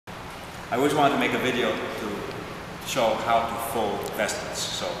I always wanted to make a video to show how to fold vestments.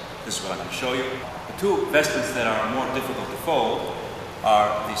 So this is what I'm going to show you. The two vestments that are more difficult to fold are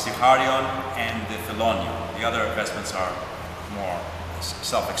the Zymaris and the Theology. The other vestments are more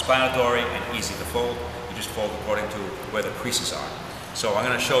self-explanatory and easy to fold. You just fold according to where the creases are. So I'm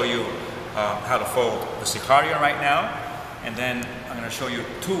going to show you how to fold the Zymaris right now, and then I'm going to show you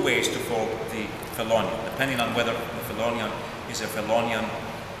two ways to fold the Theology, depending on whether the Theology is a Theology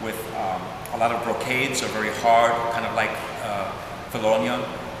with a lot of brocades or very hard, kind of like Theology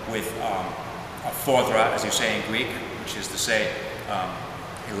with a fordra, as you say in Greek, which is to say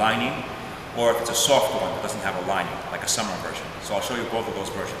a lining, or if it's a soft one that doesn't have a lining, like a summer version. So I'll show you both of those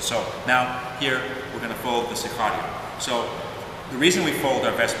versions. So now here we're going to fold the Zymaris. So the reason we fold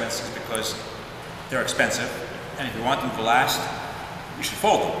our vestments is because they're expensive, and if you want them to last, you should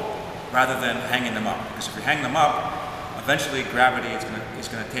fold them rather than hanging them up. Because if you hang them up, eventually gravity is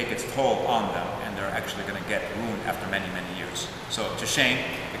going to take its toll on them, and they're actually going to get ruined after many, many years. So it's a shame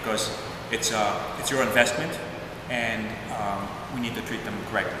because it's your investment, and we need to treat them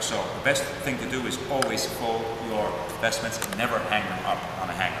correctly. So the best thing to do is always fold your vestments and never hang them up on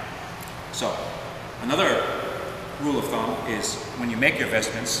a hanger. So another rule of thumb is when you make your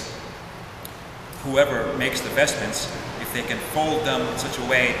vestments, whoever makes the vestments, if they can fold them in such a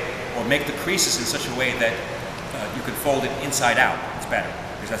way or make the creases in such a way that you can fold it inside out, it's better,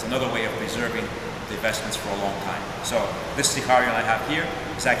 because that's another way of preserving the vestments for a long time. So this Zymaris I have here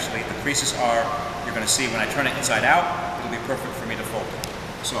is actually, the creases are, you're going to see when I turn it inside out, it'll be perfect for me to fold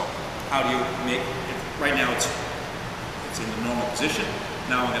it. So how do you make it? Right now it's in the normal position.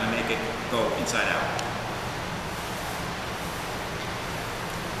 Now I'm going to make it go inside out.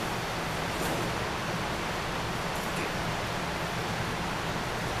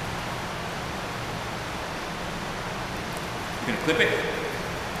 You're going to clip it,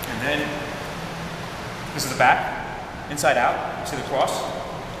 and then this is the back, inside out. You see the cross?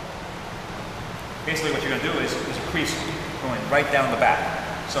 Basically what you're going to do is there's a crease going right down the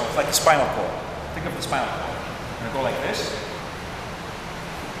back. So it's like the spinal cord. Think of the spinal cord. You're going to go like this,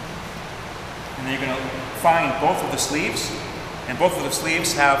 and then you're going to find both of the sleeves, and both of the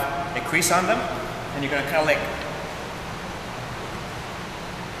sleeves have a crease on them, and you're going to kind of like,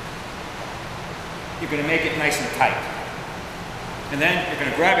 you're going to make it nice and tight. And then you're going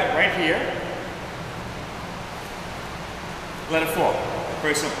to grab it right here, let it fall.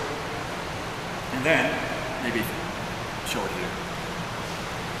 Very simple. And then, maybe show it here.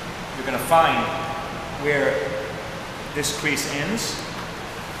 You're going to find where this crease ends,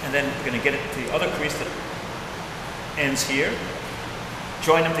 and then you're going to get it to the other crease that ends here.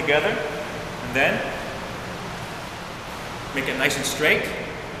 Join them together, and then make it nice and straight.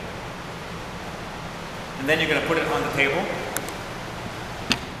 And then you're going to put it on the table.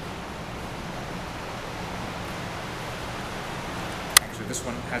 This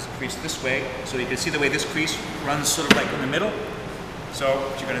one has a crease this way, so you can see the way this crease runs sort of like in the middle. So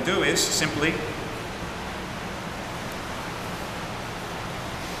what you're going to do is simply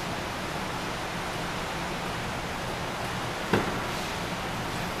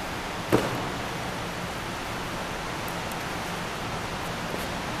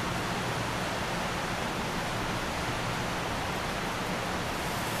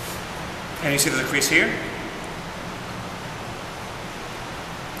and you see there's a crease here.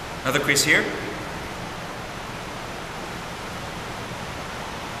 Another crease here.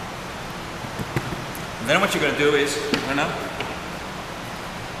 And then what you're going to do is, you're going to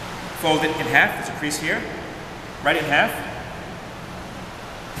fold it in half. There's a crease here. Right in half.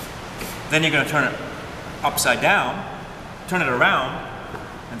 Then you're going to turn it upside down, turn it around,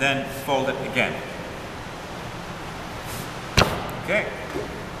 and then fold it again. Okay.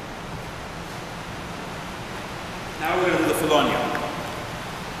 Now we're going to do the Theology.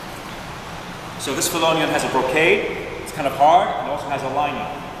 So this Theology has a brocade, it's kind of hard, and it also has a lining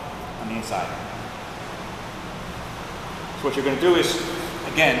on the inside. So what you're going to do is,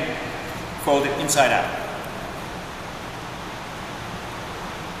 again, fold it inside out.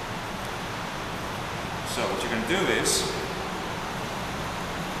 So what you're going to do is,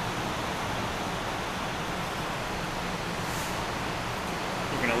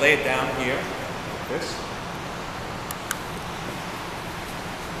 you're going to lay it down here, like this.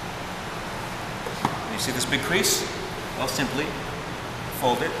 See this big crease? I'll simply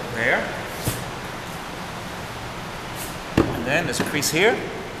fold it there. And then there's a crease here.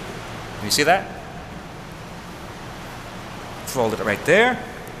 Can you see that? Fold it right there.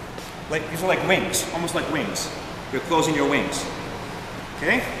 Like, these are like wings, almost like wings. You're closing your wings.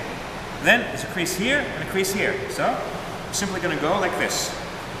 Okay? Then there's a crease here and a crease here. So, we're simply going to go like this.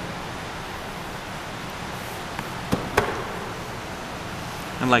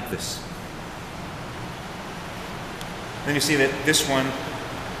 and like this. Then you see that this one,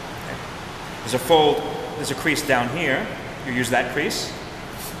 there's a fold, there's a crease down here. You use that crease.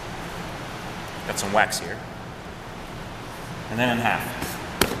 Got some wax here. And then in half.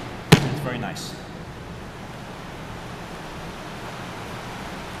 It's very nice.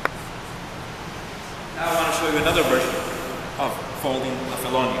 Now I want to show you another version of folding a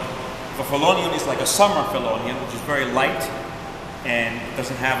phelonion. The phelonion is like a summer phelonion, which is very light and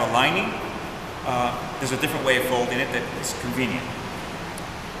doesn't have a lining. There's a different way of folding it that is convenient.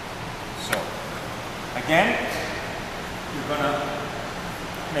 So, again,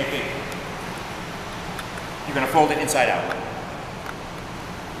 you're going to fold it inside out.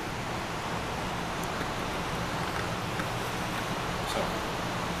 So,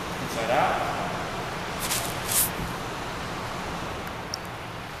 inside out.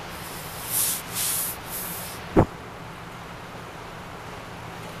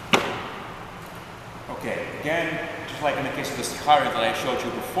 Okay, again, just like in the case of the Zymaris that I showed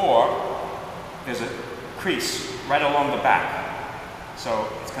you before, there's a crease right along the back. So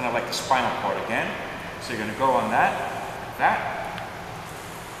it's kind of like the spinal cord again. So you're going to go on that, like that.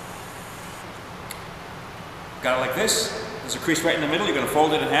 Got it like this. There's a crease right in the middle. You're going to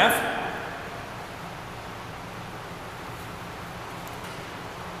fold it in half.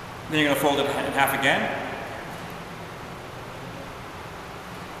 Then you're going to fold it in half again.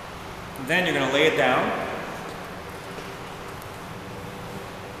 And then you're going to lay it down.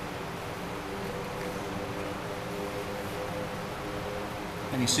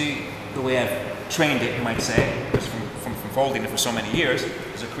 And you see the way I've trained it, you might say, just from folding it for so many years.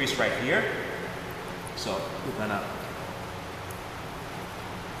 There's a crease right here. So you're going to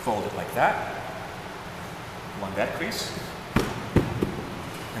fold it like that. Along that crease.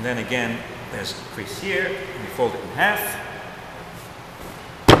 And then again, there's a crease here. And you fold it in half.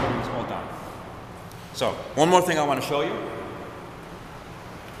 It's all done. So, one more thing I want to show you.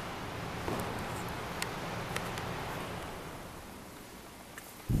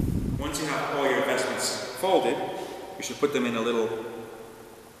 Once you have all your vestments folded, you should put them in a little,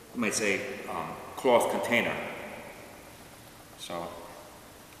 you might say, cloth container. So,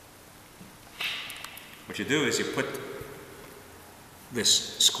 what you do is you put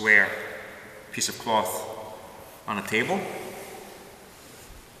this square piece of cloth on a table.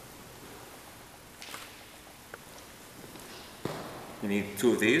 You need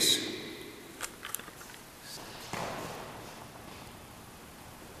 2 of these.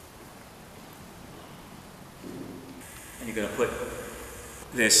 And you're going to put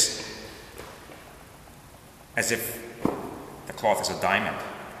this as if the cloth is a diamond.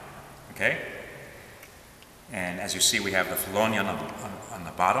 Okay? And as you see, we have the phelonion on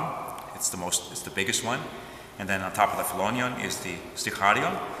the bottom. It's the biggest one. And then on top of the phelonion is the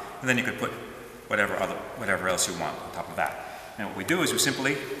sticharion. And then you could put whatever else you want on top of that. And what we do is we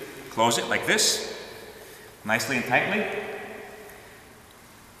simply close it like this, nicely and tightly.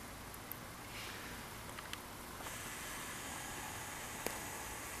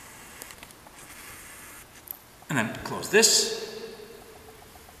 And then close this.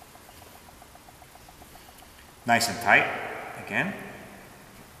 Nice and tight, again.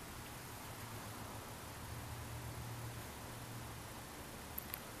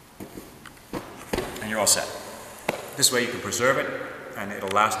 And you're all set. This way you can preserve it and it'll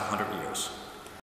last 100 years.